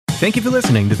Thank you for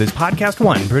listening to this Podcast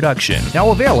One production. Now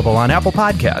available on Apple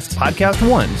Podcasts, Podcast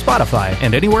One, Spotify,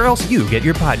 and anywhere else you get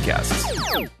your podcasts.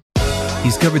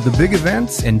 He's covered the big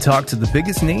events and talked to the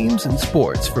biggest names in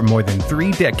sports for more than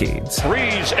 3 decades.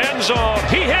 Breeze, end zone,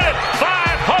 he hit it!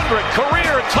 500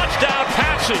 career touchdown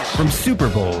passes! From Super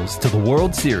Bowls to the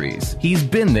World Series, he's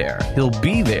been there, he'll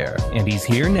be there, and he's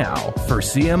here now for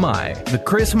CMI, the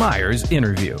Chris Myers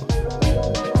Interview.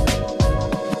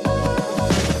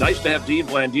 Nice to have Dean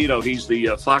Blandino. He's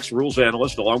the Fox Rules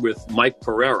analyst, along with Mike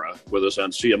Pereira, with us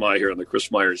on CMI here on the Chris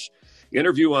Myers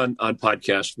Interview on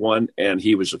Podcast One. And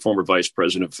he was the former vice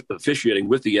president of officiating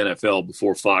with the NFL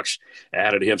before Fox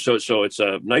added him. So it's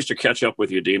nice to catch up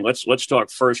with you, Dean. Let's talk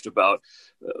first about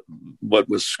what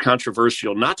was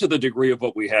controversial, not to the degree of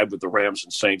what we had with the Rams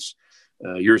and Saints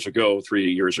 3 years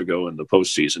ago in the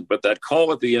postseason, but that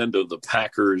call at the end of the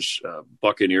Packers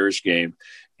Buccaneers game.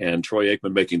 And Troy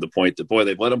Aikman making the point that, boy,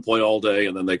 they've let him play all day,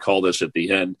 and then they call this at the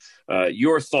end.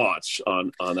 Your thoughts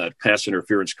on that pass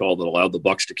interference call that allowed the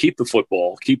Bucs to keep the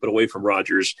football, keep it away from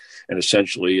Rodgers, and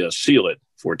essentially seal it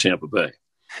for Tampa Bay?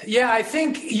 Yeah, I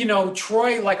think,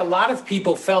 Troy, like a lot of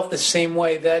people, felt the same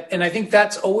way. And I think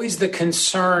that's always the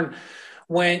concern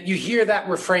when you hear that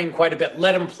refrain quite a bit,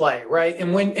 let them play, right?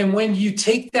 And when you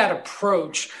take that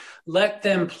approach, let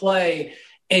them play,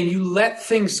 and you let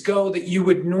things go that you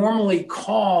would normally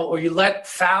call, or you let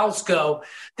fouls go,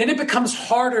 then it becomes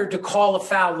harder to call a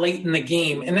foul late in the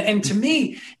game. And to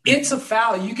me, it's a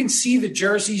foul. You can see the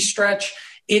jersey stretch.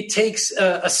 It takes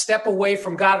a step away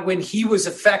from Godwin. He was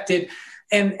affected.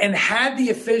 And had the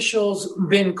officials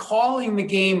been calling the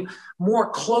game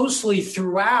more closely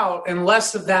throughout and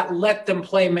less of that let them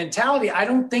play mentality, I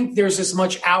don't think there's as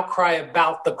much outcry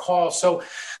about the call. So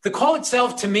the call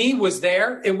itself, to me, was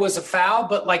there. It was a foul.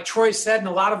 But like Troy said, and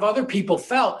a lot of other people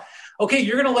felt, okay,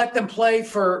 you're going to let them play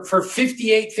for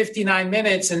 58, 59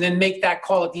 minutes and then make that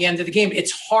call at the end of the game.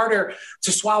 It's harder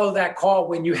to swallow that call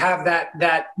when you have that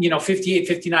 58,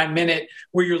 59 minute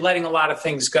where you're letting a lot of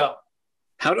things go.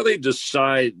 How do they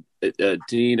decide,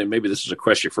 Dean, and maybe this is a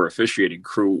question for officiating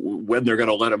crew, when they're going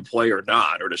to let him play or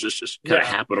not? Or does this just kind of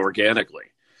happen organically?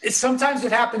 Sometimes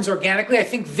it happens organically. I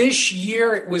think this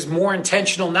year it was more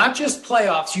intentional, not just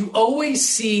playoffs. You always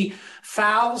see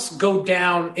fouls go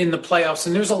down in the playoffs,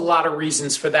 and there's a lot of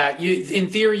reasons for that. In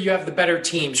theory, you have the better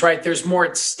teams, right? There's more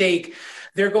at stake.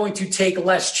 They're going to take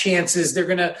less chances. They're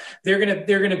going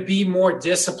to be more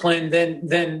disciplined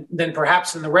than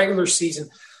perhaps in the regular season.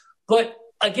 But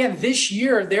again, this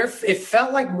year, it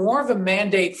felt like more of a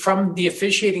mandate from the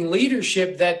officiating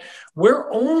leadership that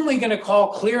we're only going to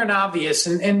call clear and obvious.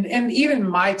 And even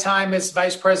my time as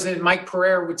vice president, Mike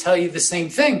Pereira would tell you the same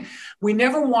thing. We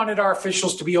never wanted our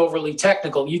officials to be overly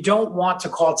technical. You don't want to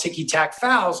call ticky-tack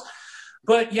fouls,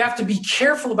 but you have to be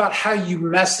careful about how you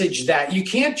message that. You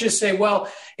can't just say,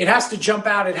 well, it has to jump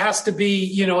out. It has to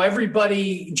be,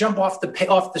 everybody jump off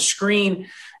the screen.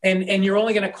 And you're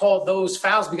only going to call those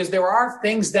fouls because there are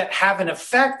things that have an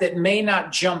effect that may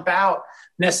not jump out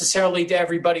necessarily to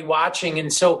everybody watching.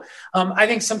 And so I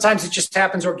think sometimes it just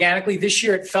happens organically. This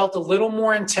year it felt a little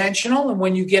more intentional. And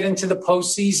when you get into the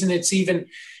postseason, it's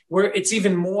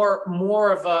even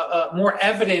more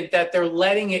evident that they're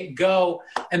letting it go.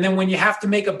 And then when you have to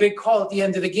make a big call at the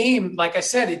end of the game, like I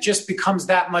said, it just becomes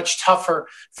that much tougher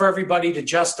for everybody to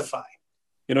justify.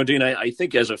 Dean, I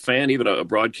think as a fan, even a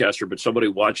broadcaster, but somebody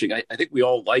watching, I think we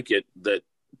all like it that,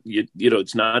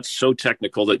 it's not so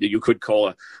technical that you could call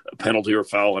a penalty or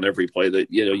foul on every play, that,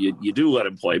 you do let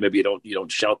him play. Maybe you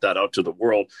don't shout that out to the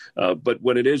world. But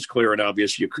when it is clear and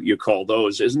obvious, you call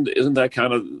those. Isn't that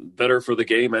kind of better for the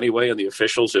game anyway? And the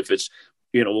officials, if it's,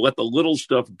 let the little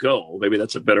stuff go, maybe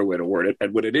that's a better way to word it.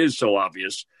 And when it is so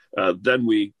obvious, then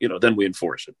we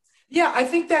enforce it. Yeah, I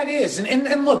think that is.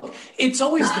 And look, it's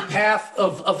always the path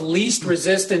of least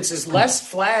resistance. Is less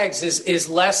flags, is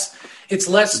less, it's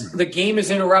less, the game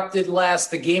is interrupted less,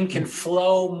 the game can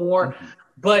flow more,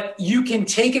 but you can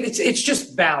take it, it's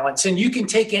just balance, and you can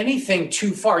take anything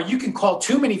too far. You can call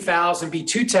too many fouls and be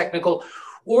too technical,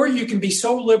 or you can be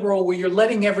so liberal where you're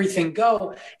letting everything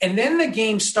go, and then the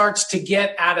game starts to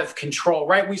get out of control,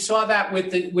 right? We saw that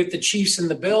with the Chiefs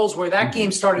and the Bills, where that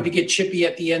game started to get chippy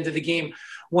at the end of the game,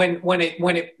 when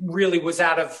it really was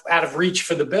out of reach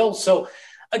for the Bills. So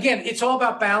again, it's all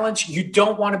about balance. You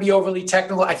don't want to be overly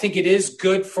technical. I think it is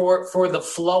good for the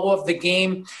flow of the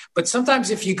game, but sometimes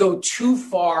if you go too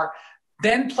far,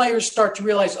 then players start to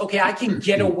realize, okay, I can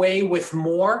get away with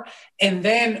more. And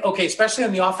then, okay, especially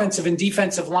on the offensive and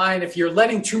defensive line, if you're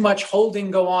letting too much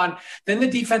holding go on, then the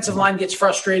defensive line gets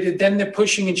frustrated. Then the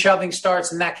pushing and shoving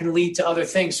starts, and that can lead to other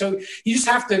things. So you just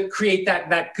have to create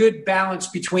that good balance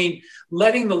between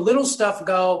letting the little stuff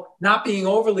go, not being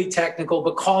overly technical,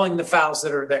 but calling the fouls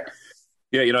that are there.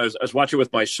 Yeah, I was watching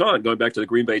with my son going back to the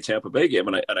Green Bay Tampa Bay game,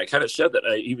 and I kind of said that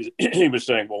he was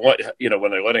saying, well, what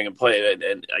when they're letting him play,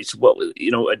 and I said, well,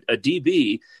 a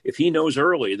DB, if he knows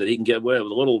early that he can get away with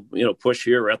a little push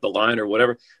here or at the line or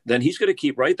whatever, then he's going to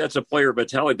keep right. That's a player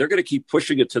mentality. They're going to keep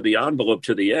pushing it to the envelope,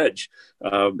 to the edge,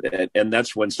 and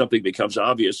that's when something becomes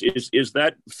obvious. Is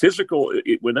that physical?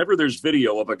 Whenever there's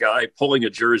video of a guy pulling a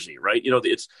jersey, right?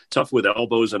 It's tough with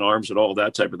elbows and arms and all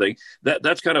that type of thing.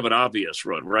 That's kind of an obvious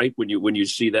run, right? When you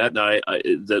see that,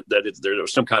 and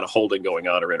there's some kind of holding going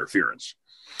on or interference.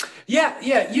 Yeah.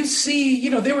 You see,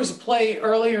 there was a play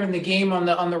earlier in the game on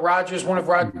the Rodgers,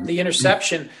 the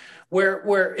interception,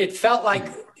 where it felt like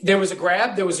there was a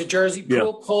grab, there was a jersey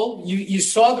pull. You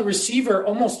saw the receiver,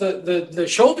 almost the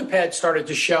shoulder pad started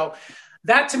to show.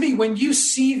 That, to me, when you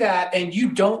see that and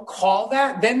you don't call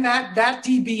that, then that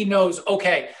DB knows,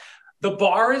 okay, the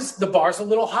bar is a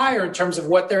little higher in terms of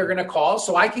what they're going to call,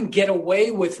 so I can get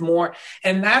away with more.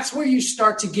 And that's where you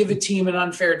start to give a team an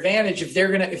unfair advantage if they're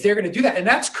going to do that. And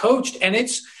that's coached,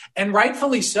 and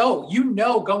rightfully so.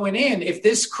 Going in, if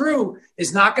this crew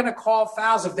is not going to call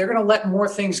fouls, if they're going to let more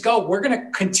things go, we're going to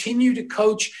continue to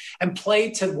coach and play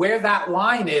to where that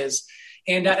line is.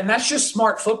 And that's just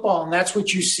smart football, and that's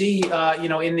what you see,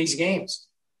 in these games.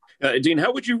 Dean,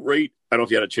 how would you rate? I don't know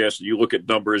if you had a chance. You look at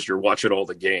numbers. You're watching all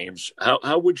the games.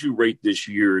 How would you rate this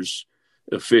year's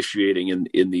officiating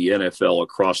in the NFL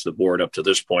across the board up to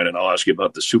this point? And I'll ask you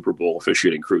about the Super Bowl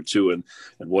officiating crew too, and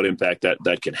what impact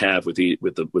that can have with the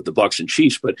Bucs and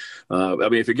Chiefs. But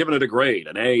if you're giving it a grade,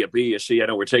 an A, a B, a C, I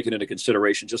know we're taking into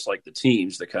consideration just like the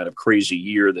teams, the kind of crazy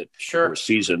year or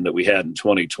season that we had in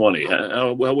 2020.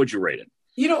 How would you rate it?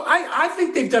 I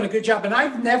think they've done a good job, and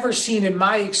I've never seen in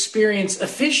my experience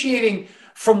officiating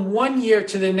from one year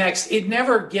to the next. It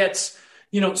never gets,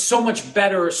 so much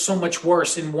better or so much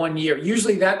worse in 1 year.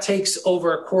 Usually that takes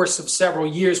over a course of several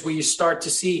years where you start to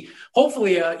see,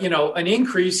 hopefully, an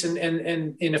increase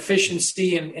in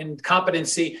efficiency and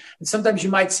competency. And sometimes you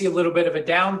might see a little bit of a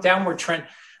downward trend.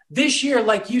 This year,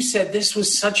 like you said, this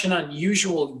was such an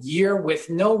unusual year with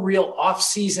no real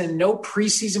offseason, no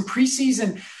preseason.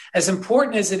 Preseason, as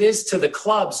important as it is to the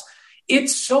clubs,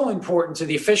 it's so important to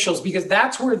the officials because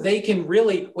that's where they can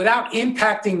really, without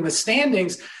impacting the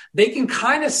standings, they can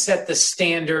kind of set the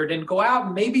standard and go out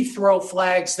and maybe throw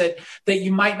flags that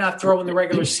you might not throw in the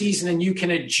regular season, and you can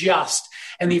adjust.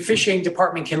 And the officiating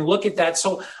department can look at that.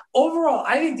 So overall,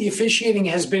 I think the officiating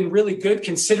has been really good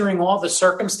considering all the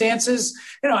circumstances.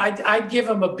 I'd give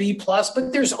them a B+,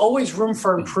 but there's always room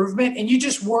for improvement. And you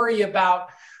just worry about,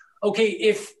 okay,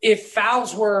 if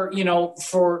fouls were,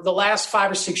 for the last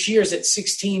 5 or 6 years at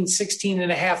 16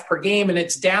 and a half per game, and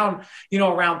it's down,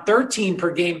 around 13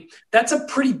 per game, that's a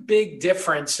pretty big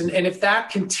difference. And if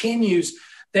that continues,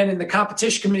 then in the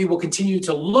competition committee will continue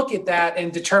to look at that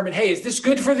and determine, hey, is this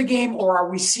good for the game, or are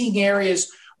we seeing areas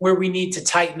where we need to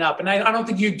tighten up? And I don't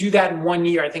think you do that in 1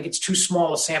 year. I think it's too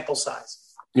small a sample size.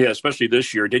 Yeah, especially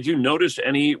this year. Did you notice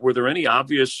were there any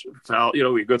obvious foul?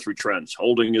 We go through trends.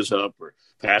 Holding is up or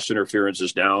pass interference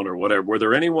is down or whatever. Were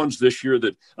there any ones this year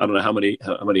that, I don't know how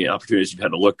many opportunities you've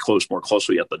had to look more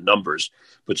closely at the numbers,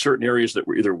 but certain areas that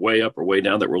were either way up or way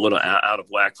down that were a little out of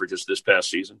whack for just this past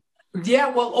season? Yeah,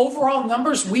 well, overall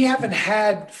numbers, we haven't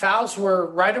had fouls were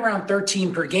right around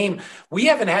 13 per game. We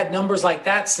haven't had numbers like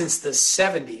that since the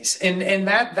 70s. And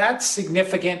that's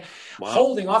significant.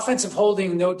 Wow. Offensive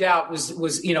holding, no doubt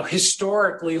was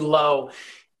historically low.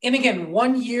 And again,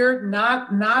 1 year,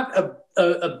 not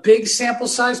a big sample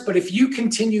size, but if you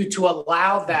continue to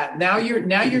allow that, now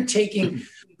you're taking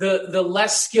the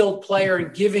less skilled player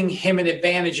and giving him an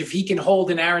advantage if he can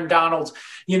hold an Aaron Donald,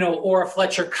 or a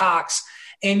Fletcher Cox.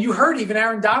 And you heard even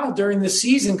Aaron Donald during the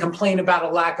season complain about a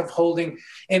lack of holding.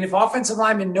 And if offensive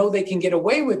linemen know they can get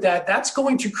away with that, that's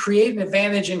going to create an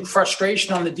advantage and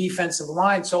frustration on the defensive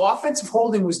line. So offensive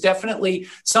holding was definitely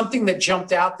something that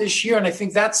jumped out this year. And I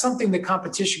think that's something the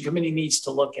competition committee needs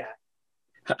to look at.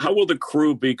 How will the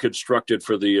crew be constructed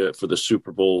for the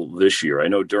Super Bowl this year? I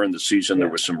know during the season there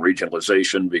was some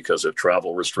regionalization because of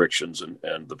travel restrictions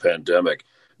and the pandemic.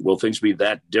 Will things be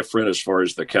that different as far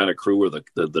as the kind of crew or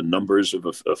the numbers of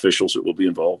officials that will be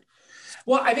involved?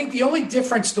 Well, I think the only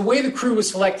difference, the way the crew was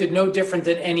selected, no different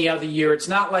than any other year. It's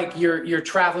not like you're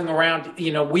traveling around,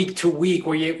 week to week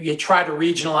where you try to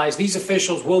regionalize. These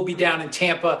officials will be down in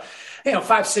Tampa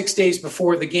 5-6 days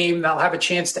before the game. They'll have a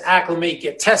chance to acclimate,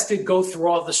 get tested, go through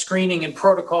all the screening and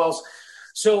protocols.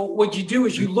 So what you do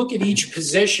is you look at each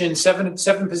position, seven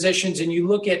positions, and you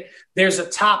look at, there's a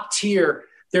top tier.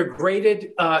 They're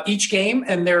graded each game,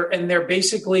 and they're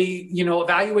basically,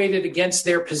 evaluated against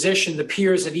their position, the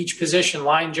peers at each position,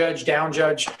 line judge, down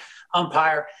judge,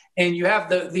 umpire. And you have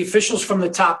the officials from the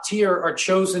top tier are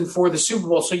chosen for the Super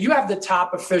Bowl. So you have the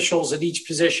top officials at each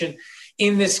position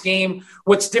in this game.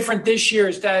 What's different this year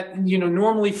is that,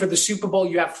 normally for the Super Bowl,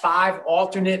 you have 5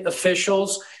 alternate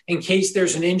officials in case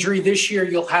there's an injury. This year,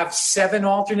 you'll have 7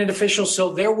 alternate officials.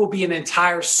 So there will be an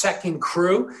entire second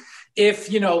crew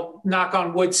if, knock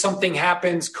on wood, something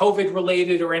happens, COVID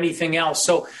related or anything else.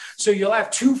 So you'll have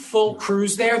 2 full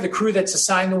crews there, the crew that's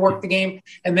assigned to work the game,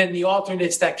 and then the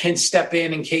alternates that can step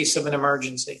in case of an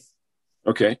emergency.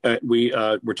 Okay.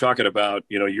 We're talking about,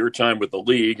 your time with the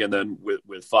league and then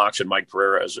with Fox and Mike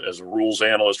Pereira as a rules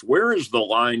analyst. Where is the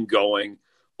line going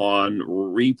on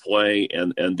replay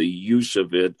and the use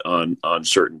of it on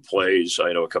certain plays?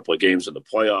 I know a couple of games in the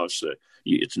playoffs,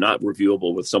 it's not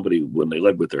reviewable with somebody when they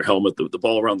led with their helmet, the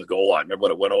ball around the goal line. Remember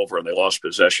when it went over and they lost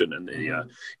possession in the game?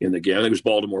 I think it was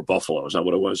Baltimore-Buffalo. Is not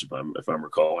what it was, if I'm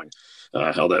recalling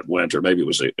how that went, or maybe it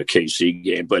was a KC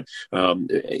game. But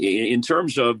in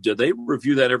terms of, do they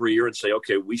review that every year and say,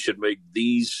 okay, we should make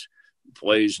these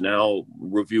plays now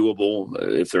reviewable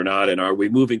if they're not? And are we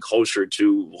moving closer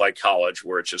to like college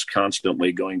where it's just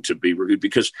constantly going to be reviewed?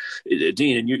 Because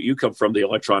Dean, and you come from the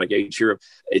electronic age here,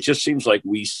 it just seems like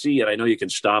we see, and I know you can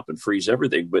stop and freeze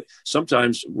everything, but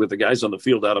sometimes with the guys on the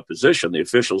field out of position, the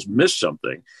officials miss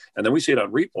something, and then we see it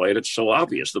on replay and it's so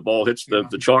obvious. The ball hits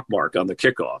the chalk mark on the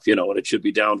kickoff, and it should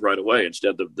be downed right away.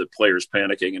 Instead, the players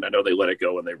panicking, and I know they let it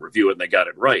go and they review it and they got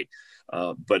it right.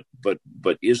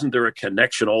 But isn't there a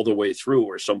connection all the way through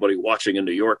where somebody watching in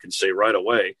New York can say right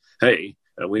away, hey,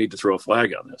 we need to throw a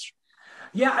flag on this?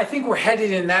 Yeah, I think we're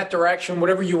headed in that direction,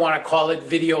 whatever you want to call it.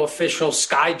 Video official,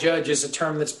 sky judge is a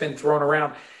term that's been thrown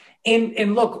around.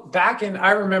 And look,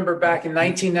 I remember back in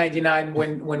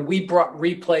 1999 when we brought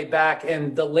replay back,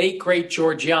 and the late, great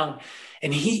George Young,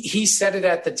 and he said it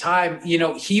at the time,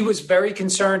 he was very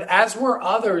concerned, as were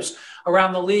others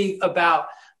around the league, about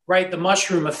the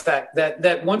mushroom effect,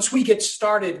 that once we get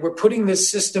started, we're putting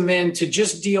this system in to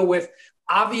just deal with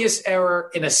obvious error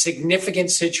in a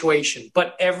significant situation.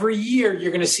 But every year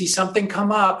you're going to see something come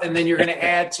up, and then you're going to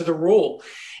add to the rule.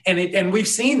 And we've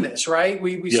seen this, right?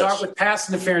 We yes. saw it with pass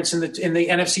interference in the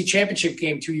NFC Championship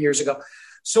game 2 years ago.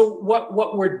 So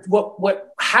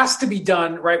what has to be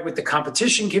done, right, with the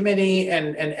competition committee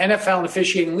and NFL and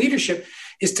officiating leadership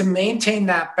is to maintain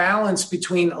that balance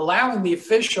between allowing the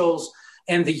officials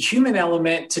and the human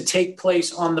element to take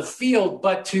place on the field,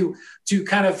 but to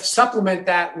kind of supplement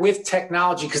that with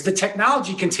technology, because the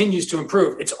technology continues to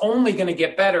improve. It's only going to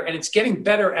get better, and it's getting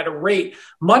better at a rate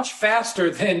much faster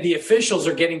than the officials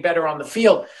are getting better on the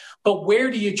field. But where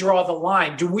do you draw the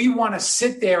line? Do we want to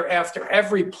sit there after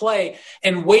every play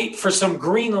and wait for some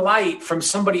green light from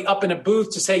somebody up in a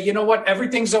booth to say, you know what,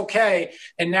 everything's okay,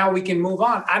 and now we can move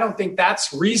on? I don't think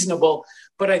that's reasonable.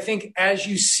 But I think as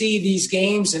you see these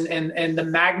games and the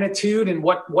magnitude and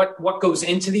what goes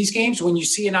into these games, when you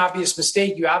see an obvious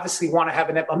mistake, you obviously want to have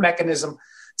a mechanism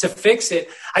to fix it.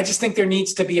 I just think there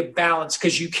needs to be a balance,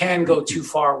 because you can go too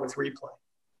far with replay.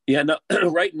 Yeah, no,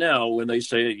 right now, when they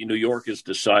say New York is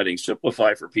deciding,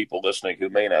 simplify for people listening who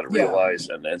may not realize,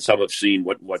 and some have seen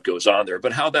what goes on there,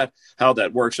 but how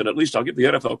that works. And at least I'll give the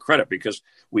NFL credit, because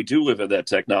we do live in that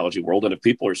technology world. And if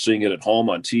people are seeing it at home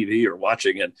on TV or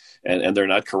watching it and they're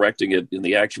not correcting it in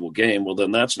the actual game, well,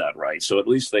 then that's not right. So at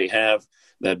least they have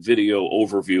that video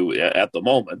overview at the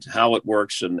moment. How it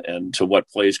works and to what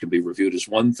plays can be reviewed is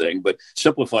one thing, but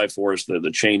simplify for us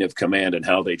the chain of command and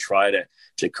how they try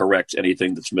to correct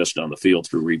anything that's missed on the field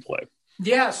through replay.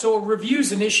 Yeah, so a review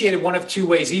is initiated one of two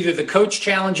ways. Either the coach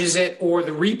challenges it, or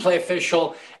the replay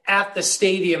official at the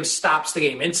stadium stops the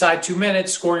game. Inside 2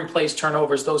 minutes, scoring plays,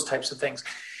 turnovers, those types of things.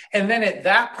 And then at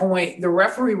that point, the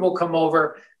referee will come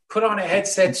over, put on a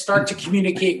headset, start to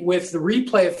communicate with the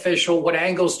replay official. What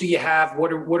angles do you have?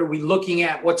 What are we looking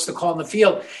at? What's the call in the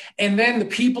field? And then the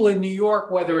people in New York,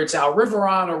 whether it's Al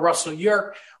Riveron or Russell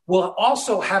Yerk, will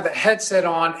also have a headset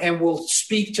on and will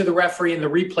speak to the referee and the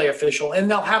replay official. And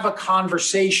they'll have a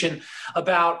conversation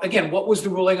about, again, what was the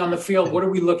ruling on the field? What are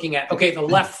we looking at? Okay, the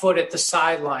left foot at the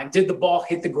sideline. Did the ball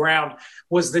hit the ground?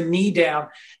 Was the knee down?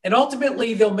 And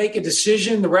ultimately, they'll make a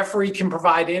decision. The referee can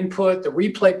provide input. The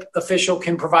replay official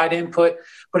can provide input.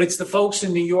 But it's the folks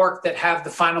in New York that have the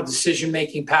final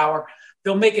decision-making power.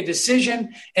 they'll make a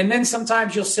decision. And then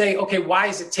sometimes you'll say, okay, why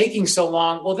is it taking so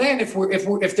long? Well, then if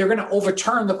they're going to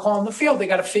overturn the call on the field, they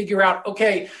got to figure out,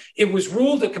 okay, it was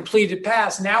ruled a completed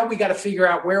pass. Now we got to figure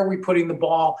out where are we putting the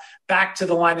ball back to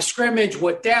the line of scrimmage?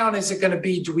 What down is it going to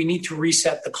be? Do we need to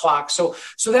reset the clock? So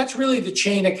that's really the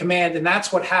chain of command. And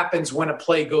that's what happens when a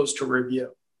play goes to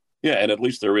review. Yeah, and at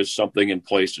least there is something in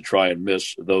place to try and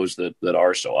miss those that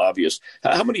are so obvious.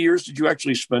 How many years did you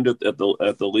actually spend at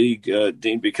the league,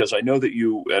 Dean? Because I know that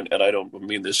you, and I don't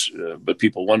mean this, but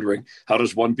people wondering, how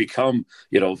does one become,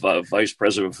 vice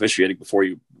president of officiating before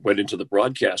you went into the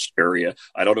broadcast area?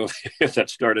 I don't know if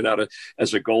that started out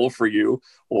as a goal for you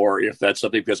or if that's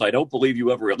something, because I don't believe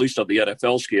you ever, at least on the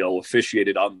NFL scale,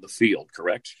 officiated on the field,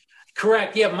 correct?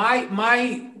 Correct. Yeah,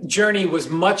 my journey was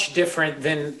much different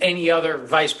than any other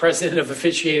vice president of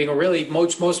officiating, or really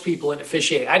most people in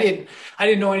officiating. I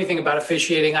didn't know anything about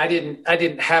officiating. I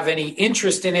didn't have any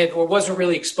interest in it, or wasn't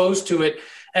really exposed to it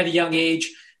at a young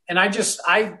age. And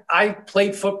I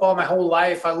played football my whole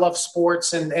life. I love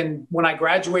sports, and when I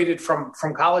graduated from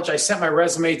college, I sent my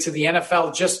resume to the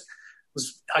NFL.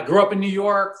 I grew up in New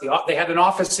York. They had an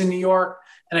office in New York.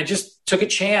 And I just took a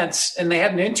chance, and they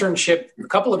had a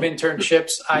couple of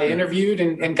internships. I interviewed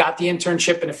and got the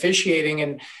internship in officiating,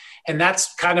 and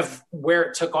that's kind of where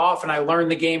it took off. And I learned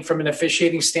the game from an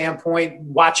officiating standpoint,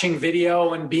 watching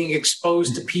video and being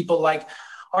exposed to people like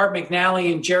Art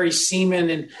McNally and Jerry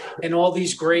Seaman and all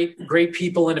these great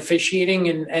people in officiating.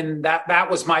 And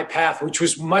that was my path, which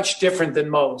was much different than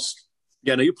most.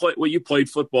 Yeah, no, you played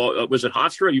football. Was it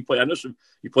Hofstra? I know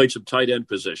you played some tight end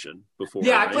position before.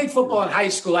 Yeah, right? I played football in high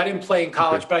school. I didn't play in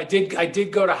college, but I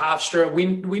did go to Hofstra.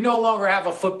 We no longer have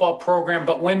a football program,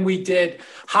 but when we did,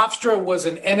 Hofstra was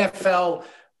an NFL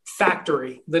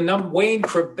factory. Wayne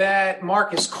Krebet,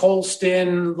 Marcus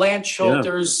Colston, Lance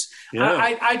Schulters.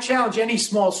 Yeah. I challenge any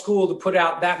small school to put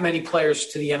out that many players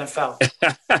to the NFL.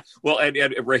 Well, and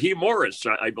Raheem Morris,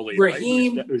 I believe.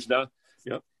 Raheem, right? Who's now.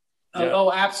 Yep. Yeah.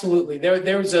 Oh, absolutely.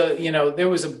 There was a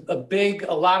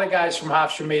lot of guys from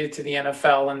Hofstra made it to the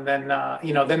NFL, and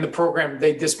then the program,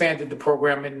 they disbanded the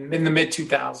program in the mid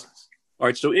 2000s. All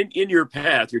right. So in your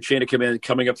path, your chain of command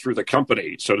coming up through the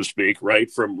company, so to speak,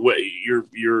 right? From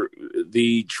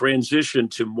the transition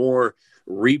to more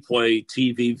replay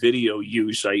TV video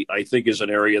use, I think is an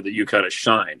area that you kind of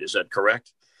shined. Is that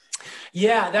correct?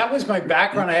 Yeah, that was my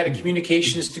background. I had a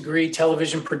communications degree,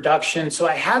 television production. So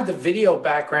I had the video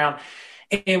background.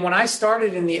 And when I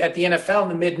started at the NFL in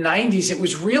the mid 90s, it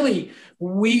was really,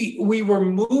 we were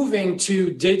moving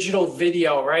to digital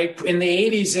video, right? In the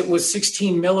 80s, it was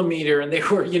 16 millimeter, and they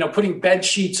were, putting bed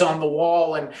sheets on the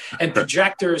wall and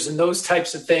projectors and those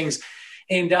types of things.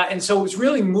 And so it was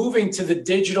really moving to the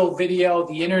digital video,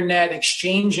 the internet,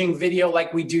 exchanging video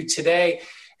like we do today.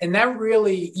 And that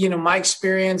really, my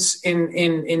experience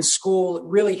in school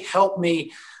really helped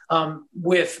me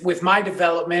with my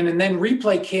development. And then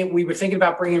replay came. We were thinking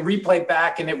about bringing replay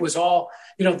back, and it was all,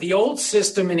 the old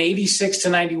system in 86 to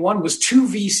 91 was 2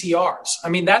 VCRs. I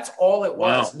mean, that's all it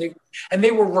was. Wow. And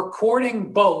they were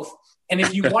recording both. And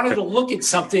if you wanted to look at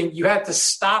something, you had to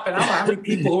stop. And I don't know how many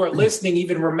people who are listening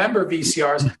even remember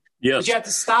VCRs. Yes. But you had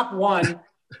to stop one,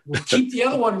 keep the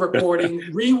other one recording,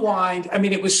 rewind. I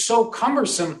mean, it was so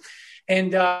cumbersome.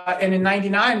 And in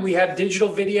 99, we had digital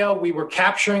video. We were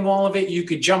capturing all of it. You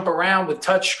could jump around with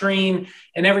touchscreen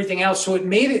and everything else. So it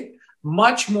made it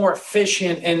much more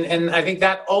efficient. And I think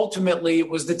that ultimately it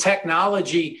was the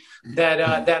technology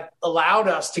that allowed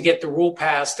us to get the rule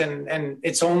passed. And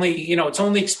it's only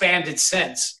expanded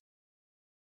since.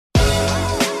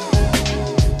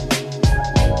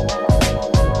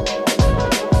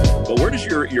 Where does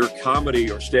your comedy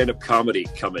or stand-up comedy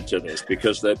come into this?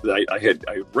 Because I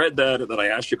read that, and then I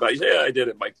asked you about it. Yeah, I did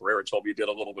it. Mike Pereira told me you did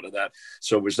a little bit of that.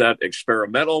 So was that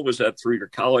experimental? Was that through your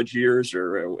college years?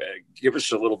 Or give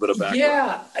us a little bit of background.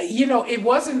 Yeah, it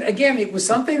wasn't, again, it was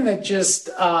something that just,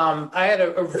 I had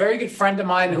a very good friend of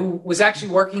mine who was actually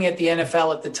working at the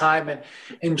NFL at the time,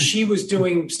 and she was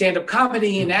doing stand-up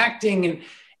comedy and acting,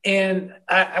 and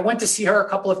I went to see her a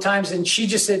couple of times, and she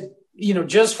just said,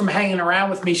 just from hanging around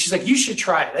with me, she's like, you should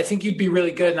try it. I think you'd be really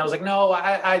good. And I was like, no,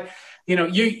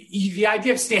 the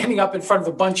idea of standing up in front of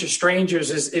a bunch of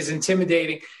strangers is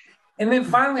intimidating. And then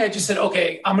finally I just said,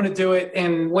 okay, I'm going to do it.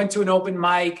 And went to an open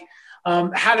mic,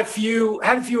 had a few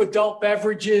adult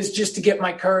beverages just to get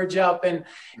my courage up, and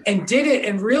did it,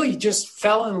 and really just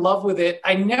fell in love with it.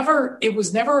 It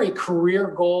was never a career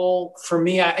goal for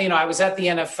me. I was at the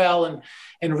NFL,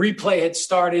 and replay had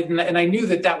started. And I knew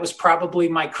that was probably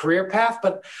my career path,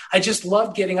 but I just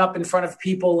loved getting up in front of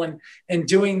people and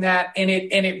doing that. And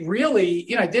it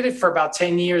really, I did it for about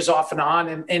 10 years off and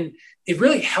on. And it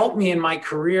really helped me in my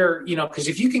career, because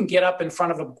if you can get up in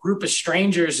front of a group of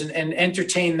strangers and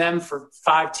entertain them for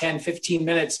 5, 10, 15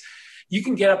 minutes, you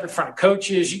can get up in front of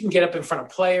coaches, you can get up in front of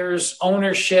players,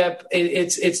 ownership.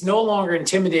 It's no longer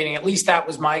intimidating. At least that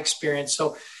was my experience.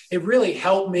 So it really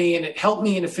helped me, and it helped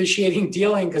me in officiating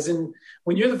dealing, because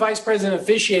when you're the vice president of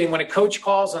officiating, when a coach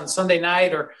calls on Sunday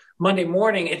night or Monday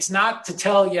morning, it's not to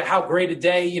tell you how great a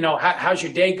day, how's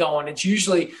your day going. It's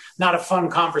usually not a fun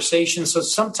conversation. So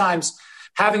sometimes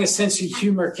having a sense of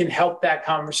humor can help that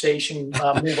conversation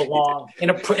move along in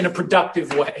a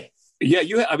productive way. Yeah,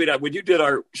 when you did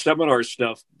our seminar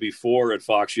stuff before at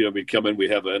Fox, we'd come in,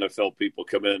 we'd have NFL people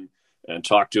come in and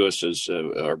talk to us as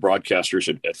our broadcasters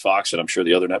at Fox, and I'm sure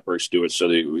the other networks do it, so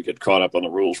that we get caught up on the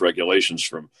rules, regulations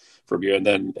from you. And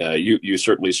then you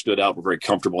certainly stood out. We're very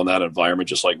comfortable in that environment,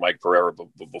 just like Mike Pereira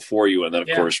before you. And then, of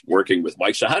course, working with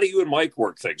Mike. So how do you and Mike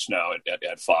work things now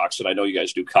at Fox? And I know you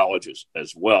guys do colleges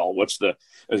as well. What's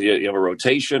you have a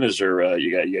rotation? Is there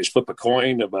you guys flip a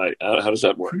coin? How does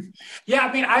that work?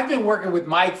 Yeah, I've been working with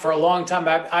Mike for a long time.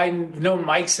 I've known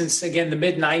Mike since, again, the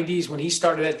mid-'90s when he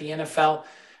started at the NFL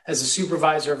as a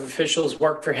supervisor of officials,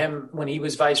 worked for him when he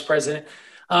was vice president.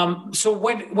 So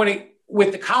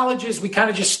with the colleges, we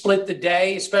kind of just split the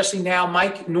day, especially now.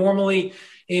 Mike normally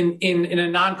in a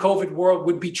non-COVID world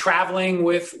would be traveling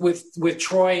with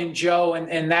Troy and Joe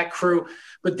and that crew.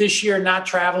 But this year, not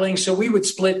traveling. So we would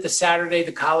split the Saturday,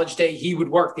 the college day. He would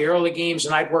work the early games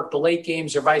and I'd work the late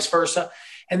games, or vice versa.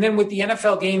 And then with the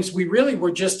NFL games, we really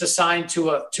were just assigned to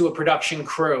a production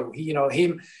crew.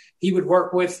 He would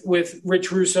work with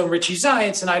Rich Russo and Richie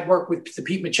Zients, and I'd work with the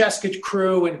Pete Macheska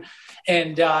crew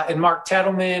and Mark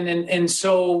Tettleman. And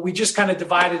so we just kind of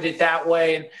divided it that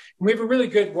way. And we have a really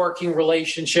good working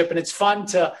relationship, and it's fun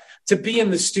to be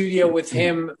in the studio with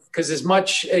him, because as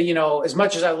much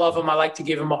as I love him, I like to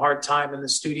give him a hard time in the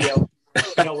studio.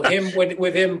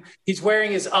 With him, he's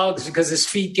wearing his Uggs because his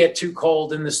feet get too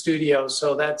cold in the studio.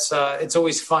 So that's it's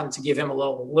always fun to give him a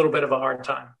little bit of a hard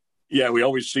time. Yeah, we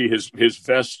always see his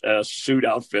vest suit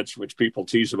outfits, which people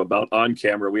tease him about on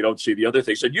camera. We don't see the other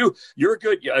things. And you're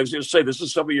good. I was going to say, this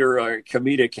is some of your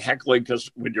comedic heckling, because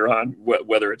when you're on,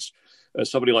 whether it's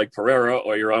somebody like Pereira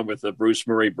or you're on with Bruce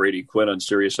Murray, Brady Quinn on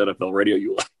Sirius NFL Radio,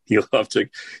 you love to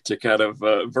kind of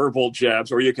verbal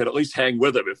jabs, or you can at least hang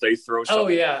with them if they throw something. Oh,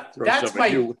 yeah. That's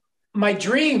my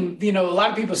dream. A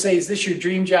lot of people say, is this your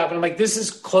dream job? And I'm like, this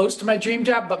is close to my dream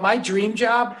job. But my dream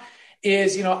job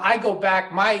is, I go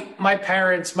back, my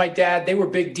parents, my dad, they were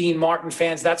big Dean Martin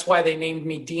fans. That's why they named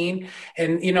me Dean.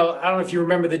 And, I don't know if you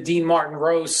remember the Dean Martin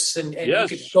roasts, and yes.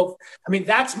 You could go,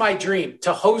 that's my dream,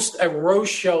 to host a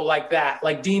roast show like that,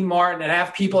 like Dean Martin, and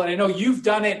have people. And I know you've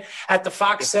done it at the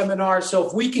Fox seminar. So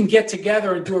if we can get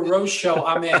together and do a roast show,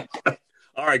 I'm in.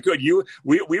 All right, good.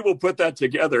 We will put that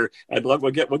together, and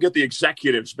we'll get the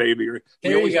executives, maybe.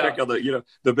 We always pick on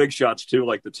the big shots too,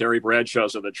 like the Terry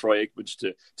Bradshaws and the Troy Aikmans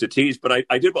to tease. But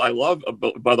I love,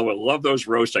 by the way, love those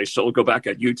roasts. I still go back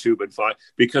on YouTube and find,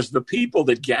 because the people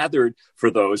that gathered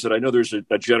for those, and I know there's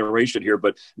a generation here,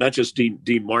 but not just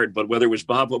Dean Martin, but whether it was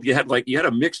Bob, you had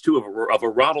a mix too of a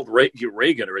Ronald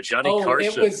Reagan or a Johnny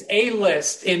Carson. It was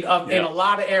A-list in a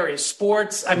lot of areas.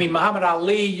 Sports. Muhammad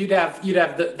Ali. You'd have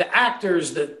the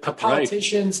actors, the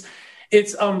politicians. Right.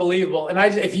 It's unbelievable. And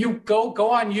if you go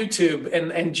on YouTube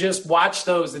and just watch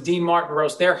those, the Dean Martin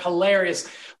roast, they're hilarious.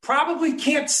 Probably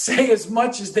can't say as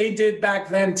much as they did back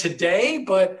then today,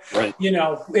 but right.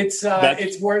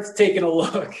 It's worth taking a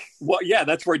look. Well, yeah,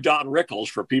 that's where Don Rickles,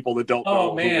 for people that don't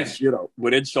know, who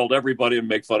would insult everybody and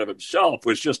make fun of himself,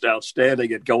 was just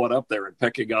outstanding at going up there and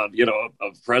picking on, a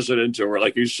president, or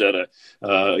like you said,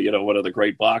 one of the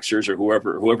great boxers, or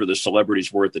whoever the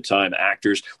celebrities were at the time,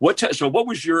 actors. So what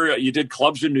was you did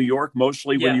clubs in New York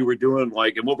mostly when you were doing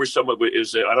and what were some of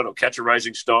Catch a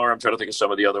Rising Star? I'm trying to think of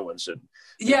some of the other ones.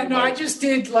 I just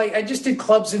did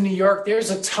clubs in New York.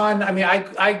 There's a ton.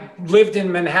 I lived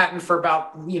in Manhattan for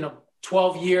about,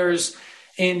 12 years.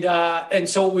 And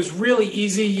so it was really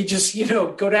easy. You just,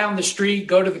 go down the street,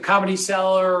 go to the Comedy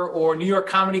Cellar or New York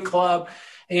Comedy Club,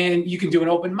 and you can do an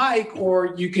open mic,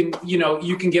 or you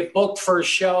can get booked for a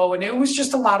show. And it was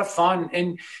just a lot of fun.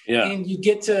 And you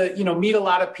get to, meet a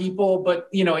lot of people, but,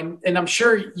 and I'm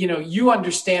sure, you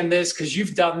understand this because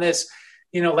you've done this.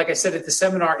 Like I said at the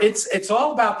seminar, it's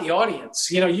all about the audience.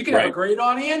 You could have a great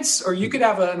audience, or you could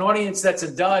have an audience that's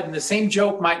a dud, and the same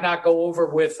joke might not go over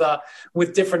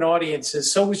with different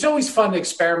audiences. So it's always fun to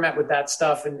experiment with that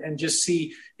stuff and just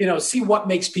see what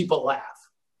makes people laugh.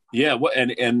 Yeah, well,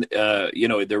 and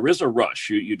there is a rush.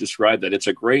 You described that it's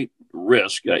a great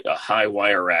risk, a high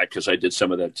wire act, because I did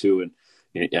some of that too, and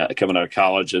coming out of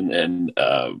college, and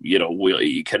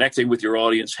connecting with your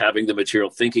audience, having the material,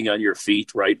 thinking on your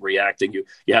feet, right, reacting. You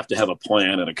have to have a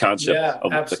plan and a concept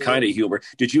of absolutely. the kind of humor.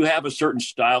 Did you have a certain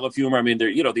style of humor? I mean,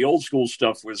 the old school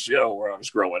stuff was where I was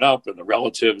growing up and the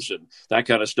relatives and that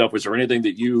kind of stuff. Was there anything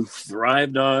that you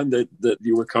thrived on that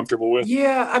you were comfortable with?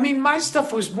 Yeah, I mean, my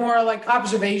stuff was more like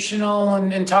observational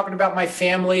and talking about my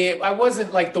family. I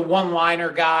wasn't like the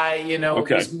one-liner guy,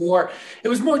 Okay. It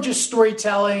was more just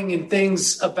storytelling and things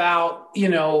about,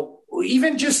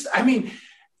 even just, I mean,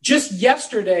 just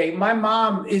yesterday, my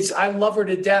mom I love her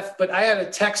to death, but I had a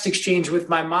text exchange with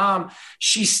my mom.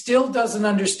 She still doesn't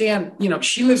understand,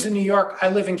 she lives in New York. I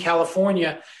live in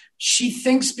California. She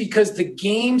thinks because the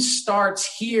game starts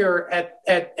here at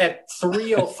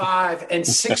 3:05 and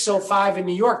 6:05 in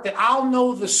New York that I'll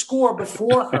know the score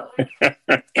before her.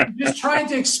 And just trying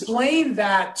to explain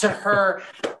that to her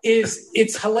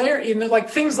it's hilarious. Like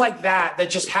things like that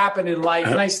just happen in life.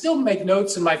 And I still make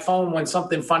notes in my phone when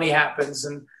something funny happens.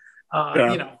 And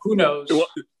who knows? Well,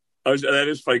 that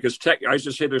is funny because I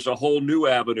just say there's a whole new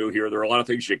avenue here. There are a lot of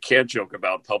things you can't joke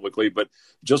about publicly, but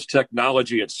just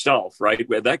technology itself, right?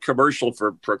 That commercial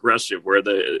for Progressive where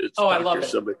I love it.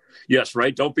 Somebody, yes,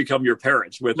 right. Don't become your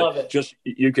parents with love it. it. Just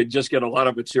you could just get a lot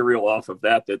of material off of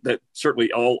that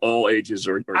certainly all ages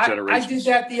or generations. I did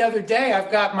that the other day.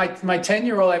 I've got my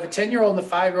 10-year-old. I have a 10-year-old and a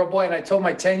 5-year-old boy, and I told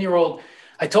my 10-year-old.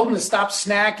 I told him to stop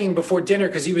snacking before dinner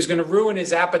because he was going to ruin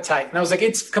his appetite. And I was like,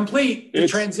 it's complete. The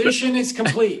transition is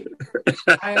complete.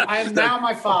 I am now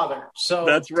my father. So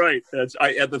that's right. At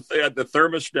the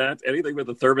thermostat, anything with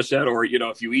the thermostat, or,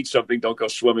 if you eat something, don't go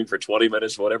swimming for 20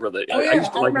 minutes, whatever. I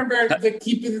remember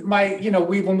keeping my,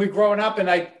 when we were growing up and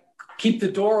I keep the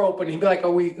door open. He'd be like, are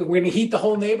we going to heat the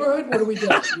whole neighborhood? What are we doing?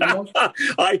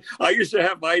 I used to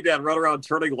have my dad run around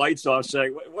turning lights off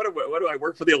saying, what do I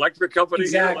work for the electric company?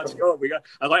 Exactly. Let's go.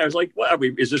 I was like, well,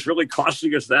 is this really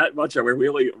costing us that much? Are we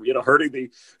really, hurting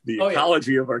the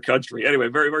ecology of our country? Anyway,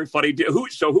 very, very funny. Who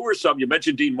are some, you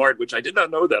mentioned Dean Martin, which I did not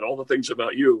know that, all the things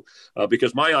about you,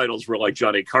 because my idols were like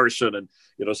Johnny Carson and,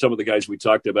 some of the guys we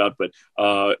talked about, but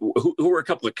who were a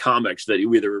couple of comics that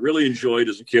you either really enjoyed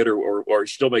as a kid or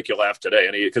still make you laugh today?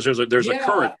 Because there's a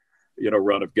current,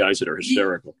 run of guys that are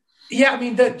hysterical. Yeah, I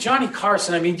mean, the Johnny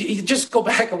Carson, you just go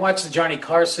back and watch the Johnny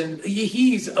Carson.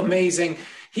 He's amazing.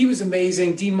 He was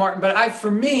amazing. Dean Martin. But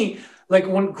for me, like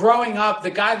when growing up,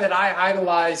 the guy that I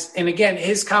idolized, and again,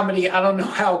 his comedy, I don't know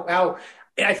how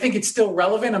I think it's still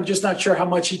relevant. I'm just not sure how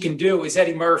much he can do, is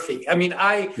Eddie Murphy.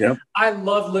 I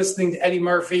love listening to Eddie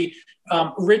Murphy,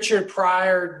 Richard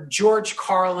Pryor, George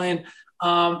Carlin.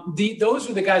 Those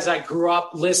were the guys I grew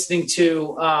up listening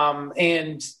to,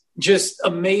 and just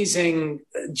amazing,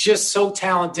 just so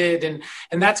talented.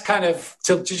 And that's kind of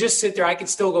to just sit there. I could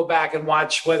still go back and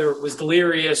watch whether it was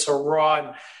Delirious or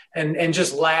Raw and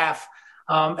just laugh.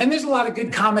 And there's a lot of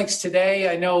good comics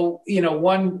today. I know,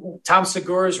 one, Tom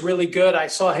Segura is really good. I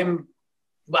saw him,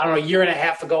 a year and a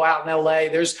half ago out in LA.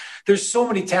 There's so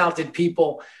many talented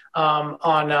people on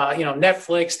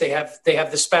Netflix. They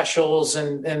have the specials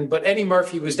but Eddie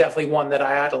Murphy was definitely one that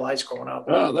I idolized growing up.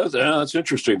 Oh, that's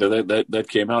interesting that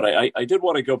came out. I did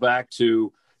want to go back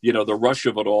to the rush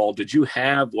of it all. Did you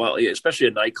have, especially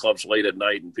in nightclubs late at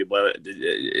night and people,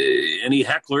 any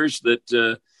hecklers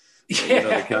that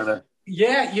kind of?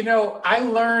 Yeah, I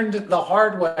learned the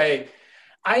hard way.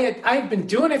 I had been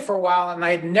doing it for a while and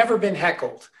I had never been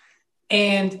heckled.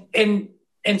 And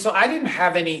so I didn't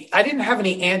have any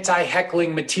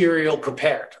anti-heckling material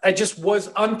prepared. I just was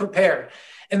unprepared.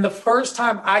 And the first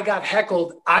time I got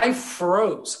heckled, I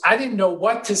froze. I didn't know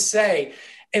what to say.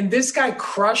 And this guy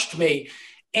crushed me.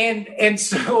 And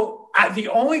so the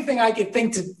only thing I could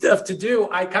think to do,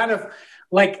 I kind of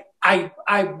like, I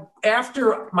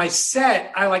after my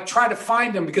set, I try to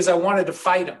find him because I wanted to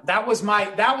fight him. That was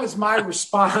my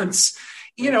response,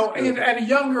 at a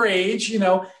younger age,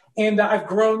 and I've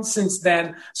grown since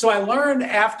then. So I learned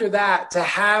after that to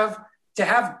have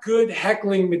good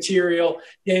heckling material.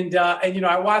 And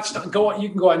I watched you can go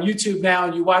on YouTube now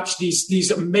and you watch these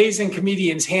amazing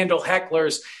comedians handle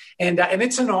hecklers. And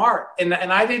it's an art. And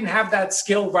I didn't have that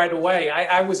skill right away.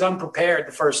 I was unprepared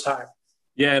the first time.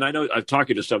 Yeah, and I know I'm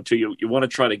talking to some too. You want to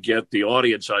try to get the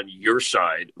audience on your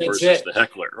side versus the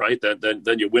heckler, right?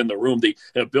 Then you win the room.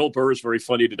 Bill Burr is very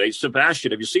funny today.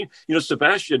 Sebastian, have you seen?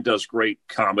 Sebastian does great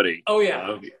comedy. Oh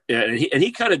yeah, and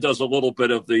he kind of does a little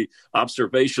bit of the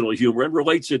observational humor and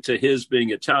relates it to his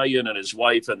being Italian and his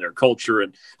wife and their culture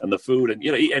and the food and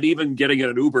and even getting in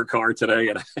an Uber car today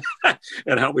and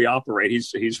and how we operate.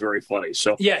 He's very funny.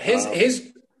 So yeah,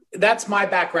 that's my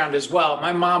background as well.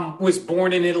 My mom was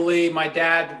born in Italy. My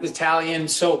dad was Italian.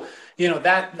 So,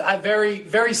 that a very,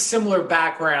 very similar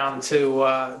background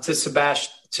to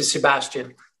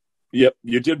Sebastian. Yep,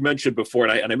 you did mention before,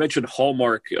 and I mentioned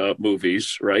Hallmark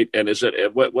movies, right? And is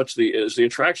the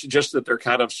attraction just that they're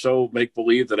kind of so make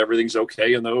believe that everything's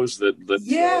okay in those?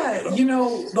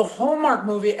 The Hallmark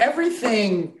movie,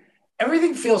 everything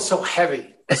feels so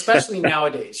heavy, especially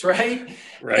nowadays, right?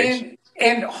 Right.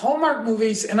 And Hallmark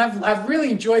movies, and I've really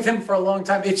enjoyed them for a long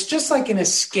time. It's just like an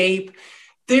escape.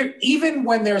 Even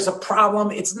when there's a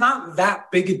problem, it's not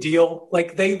that big a deal.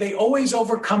 Like they always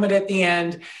overcome it at the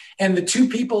end, and the two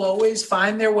people always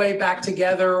find their way back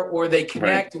together, or they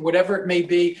connect, or whatever it may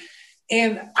be.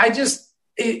 And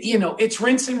it's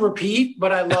rinse and repeat,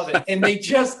 but I love it. And they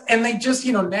just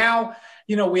now,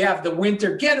 we have the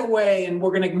winter getaway, and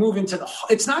we're going to move into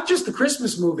it's not just the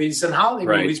Christmas movies and holiday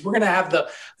movies. We're going to have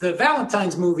the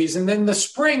Valentine's movies, and then the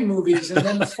spring movies, and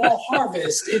then the fall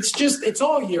harvest. It's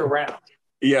all year round.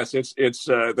 Yes, it's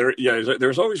there. Yeah,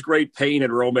 there's always great pain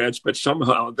and romance, but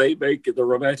somehow they make the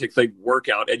romantic thing work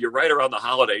out. And you're right around the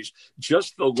holidays.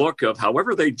 Just the look of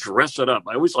however they dress it up.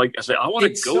 I always I want to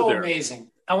go so there.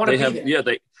 Amazing. I want to be there. Yeah,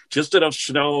 they just enough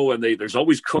snow, and there's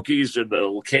always cookies and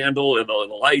the candle and the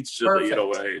lights. And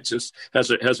it just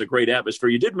has a great atmosphere.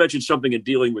 You did mention something in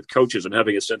dealing with coaches and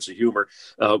having a sense of humor.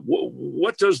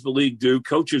 What does the league do?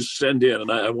 Coaches send in, and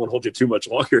I won't hold you too much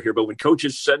longer here, but when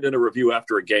coaches send in a review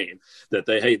after a game that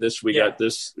we got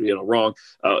this wrong,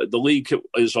 the league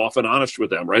is often honest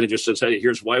with them, right? It just says, hey,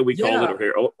 here's why we called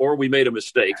it, or we made a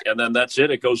mistake, and then that's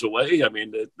it. It goes away. I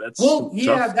mean, that's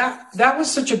that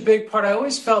was such a big part. I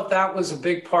always felt that was a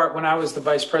big part when I was the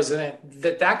vice president,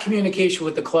 that communication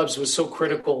with the clubs was so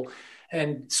critical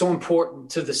and so important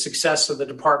to the success of the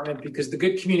department, because the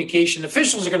good communication,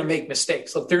 officials are going to make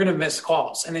mistakes. Look, they're going to miss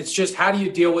calls. And it's just, how do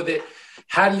you deal with it?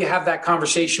 How do you have that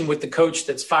conversation with the coach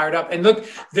that's fired up? And look,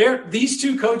 these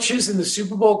two coaches in the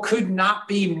Super Bowl could not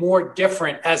be more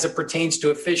different as it pertains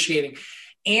to officiating.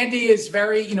 Andy is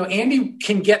very, Andy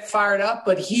can get fired up,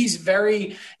 but he's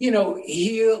very,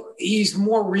 he's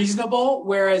more reasonable,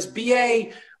 whereas BA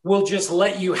will just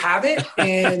let you have it.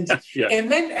 And,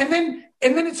 and then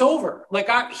it's over. Like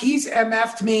he's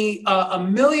MF'd me a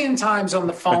million times on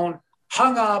the phone,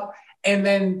 hung up, and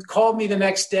then called me the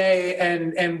next day,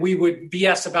 and we would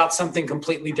BS about something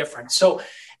completely different. So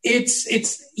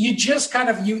it's you just kind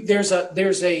of there's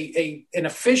an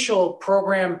official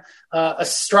program, a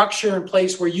structure in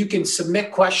place where you can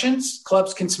submit questions.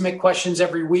 Clubs can submit questions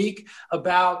every week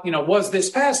about, was this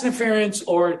pass interference,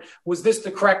 or was this the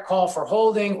correct call for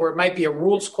holding, or it might be a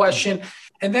rules question.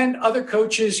 And then other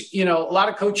coaches, a lot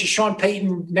of coaches, Sean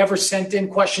Payton never sent in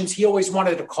questions. He always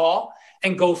wanted to call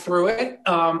and go through it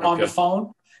on the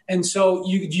phone. And so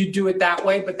you do it that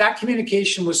way, but that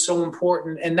communication was so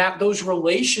important, and those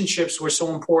relationships were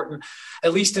so important,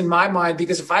 at least in my mind,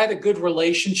 because if I had a good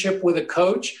relationship with a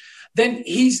coach, then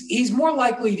he's more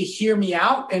likely to hear me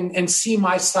out and see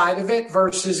my side of it,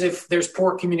 versus if there's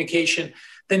poor communication,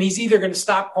 then he's either going to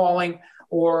stop calling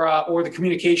or the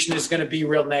communication is going to be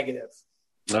real negative.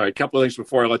 All right, a couple of things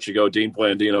before I let you go. Dean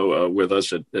Blandino with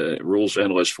us, at rules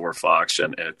analyst for Fox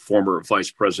and former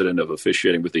vice president of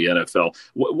officiating with the NFL.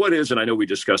 What is, and I know we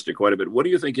discussed it quite a bit, what do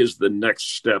you think is the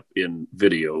next step in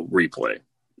video replay?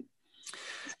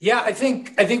 Yeah, I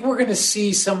think we're going to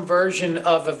see some version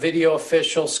of a video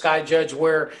official, Sky Judge,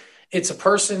 where it's a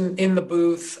person in the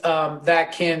booth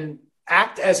that can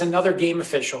act as another game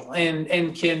official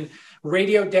and can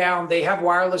radio down. They have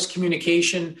wireless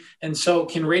communication, and so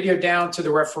can radio down to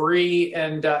the referee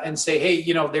and say, hey,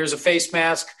 there's a face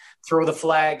mask, throw the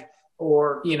flag,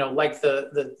 or like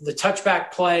the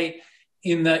touchback play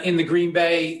in the Green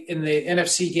Bay in the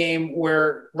NFC game,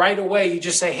 where right away you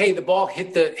just say, hey, the ball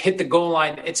hit the goal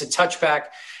line, it's a touchback,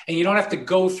 and you don't have to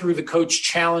go through the coach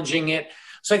challenging it.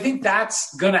 So I think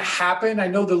that's going to happen. I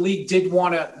know the league did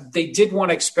want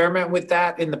to experiment with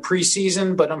that in the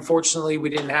preseason, but unfortunately we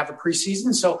didn't have a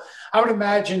preseason. So I would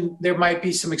imagine there might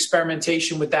be some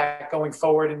experimentation with that going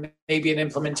forward, and maybe an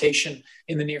implementation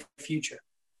in the near future.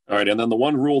 All right. And then the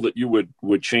one rule that you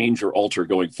would change or alter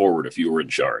going forward if you were in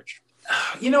charge.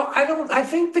 I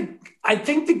think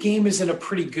the game is in a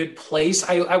pretty good place.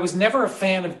 I was never a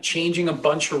fan of changing a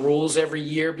bunch of rules every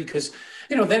year, because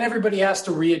then everybody has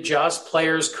to readjust,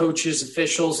 players, coaches,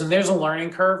 officials, and there's a learning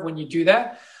curve when you do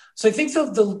that. So I think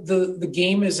the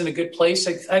game is in a good place.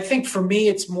 I think for me,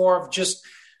 it's more of just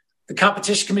the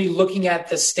competition committee looking at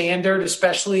the standard,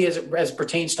 especially as it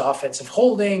pertains to offensive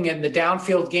holding and the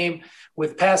downfield game,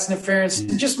 with pass interference,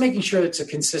 and just making sure it's a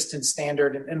consistent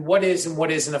standard and what is and what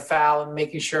isn't a foul, and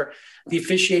making sure the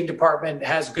officiating department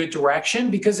has good direction,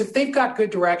 because if they've got good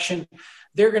direction,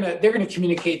 they're gonna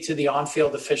communicate to the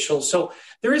on-field officials. So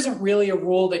there isn't really a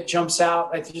rule that jumps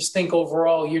out. I just think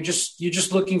overall you're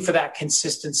just looking for that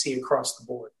consistency across the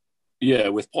board. Yeah,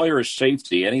 with player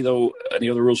safety, any other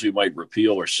rules you might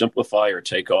repeal or simplify or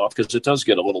take off, because it does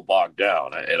get a little bogged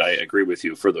down. And I agree with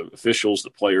you. For the officials,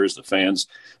 the players, the fans,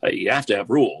 you have to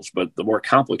have rules, but the more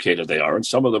complicated they are, and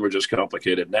some of them are just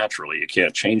complicated naturally, you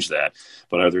can't change that.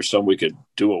 But are there some we could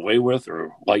do away with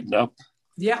or lighten up?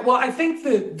 Yeah, well, I think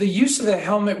the use of the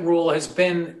helmet rule has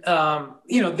been,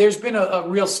 there's been a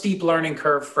real steep learning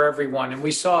curve for everyone, and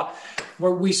we saw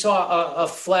a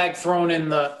flag thrown in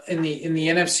the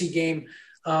NFC game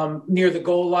near the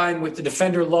goal line with the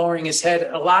defender lowering his head.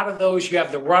 A lot of those, you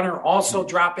have the runner also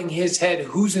dropping his head.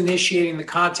 Who's initiating the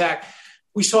contact?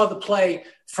 We saw the play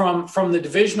from the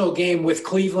divisional game with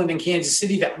Cleveland and Kansas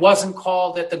City that wasn't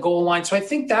called at the goal line. So I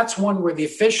think that's one where the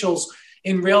officials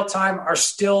in real time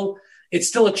it's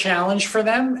still a challenge for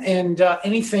them. And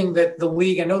anything that the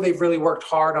league, I know they've really worked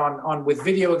hard on with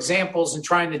video examples and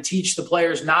trying to teach the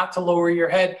players not to lower your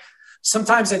head.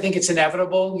 Sometimes I think it's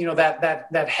inevitable,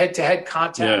 that head-to-head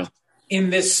contact in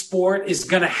this sport is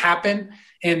going to happen.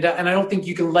 And I don't think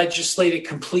you can legislate it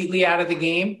completely out of the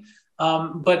game.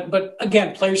 But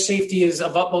again, player safety is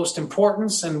of utmost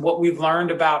importance. And what we've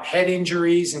learned about head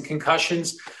injuries and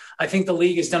concussions, I think the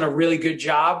league has done a really good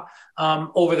job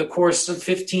over the course of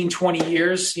 15, 20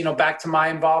 years, back to my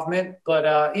involvement. But,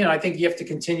 I think you have to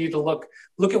continue to look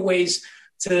at ways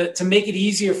to make it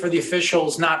easier for the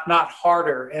officials, not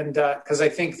harder. And because I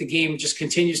think the game just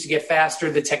continues to get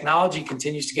faster. The technology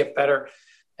continues to get better.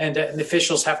 And the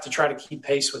officials have to try to keep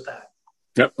pace with that.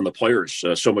 Yep, and the players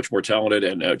so much more talented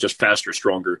and just faster,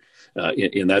 stronger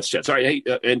in that sense. All right,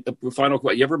 hey, and final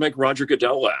question: you ever make Roger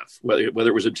Goodell laugh, whether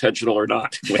it was intentional or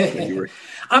not? When you were...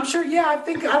 I'm sure. Yeah,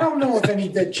 I don't know if any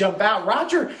that jump out.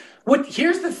 Roger,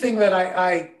 here's the thing that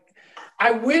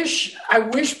I wish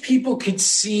people could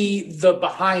see the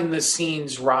behind the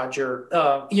scenes Roger.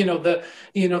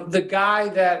 The guy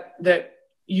that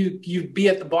you'd be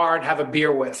at the bar and have a beer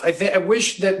with. I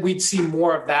wish that we'd see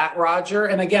more of that, Roger.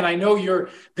 And again, I know you're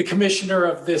the commissioner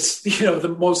of this,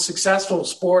 the most successful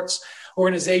sports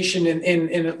organization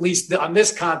in at least on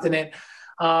this continent.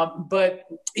 But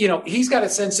he's got a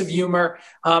sense of humor.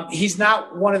 He's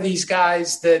not one of these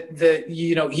guys that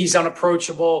he's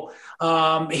unapproachable.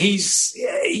 He's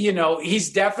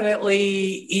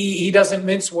definitely, he doesn't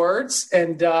mince words,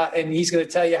 and he's going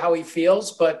to tell you how he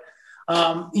feels. But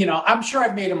I'm sure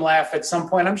I've made him laugh at some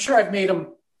point. I'm sure I've made him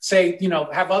say,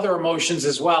 have other emotions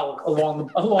as well along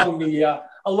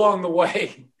the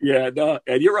way. Yeah, no,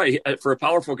 and you're right. For a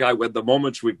powerful guy, with the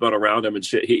moments we've been around him, and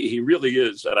he really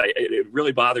is. And it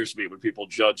really bothers me when people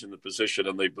judge in the position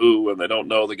and they boo and they don't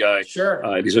know the guy. Sure.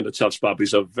 And he's in a tough spot. But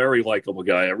he's a very likable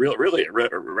guy, a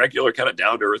regular kind of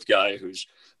down to earth guy who's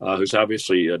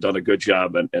obviously done a good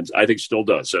job and I think still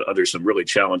does under some really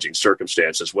challenging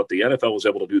circumstances. What the NFL was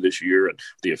able to do this year, and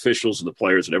the officials and the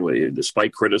players and everybody,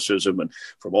 despite criticism and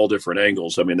from all different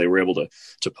angles, I mean, they were able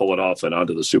to pull it off and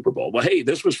onto the Super Bowl. Well, hey,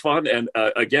 this was fun, and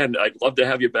again, I'd love to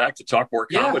have you back to talk more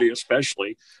comedy,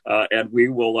 especially. And we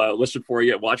will listen for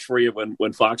you and watch for you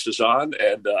when Fox is on.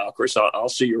 And, of course, I'll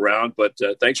see you around. But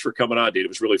thanks for coming on, Dean. It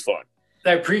was really fun.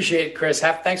 I appreciate it, Chris.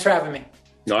 Thanks for having me.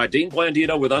 All right, Dean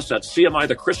Blandino with us at CMI,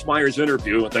 the Chris Myers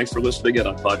interview. And thanks for listening in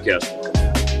on podcast.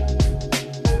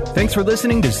 Thanks for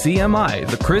listening to CMI,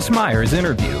 the Chris Myers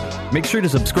interview. Make sure to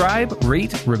subscribe,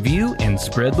 rate, review, and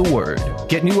spread the word.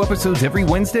 Get new episodes every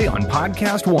Wednesday on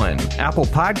Podcast One, Apple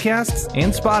Podcasts,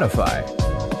 and Spotify.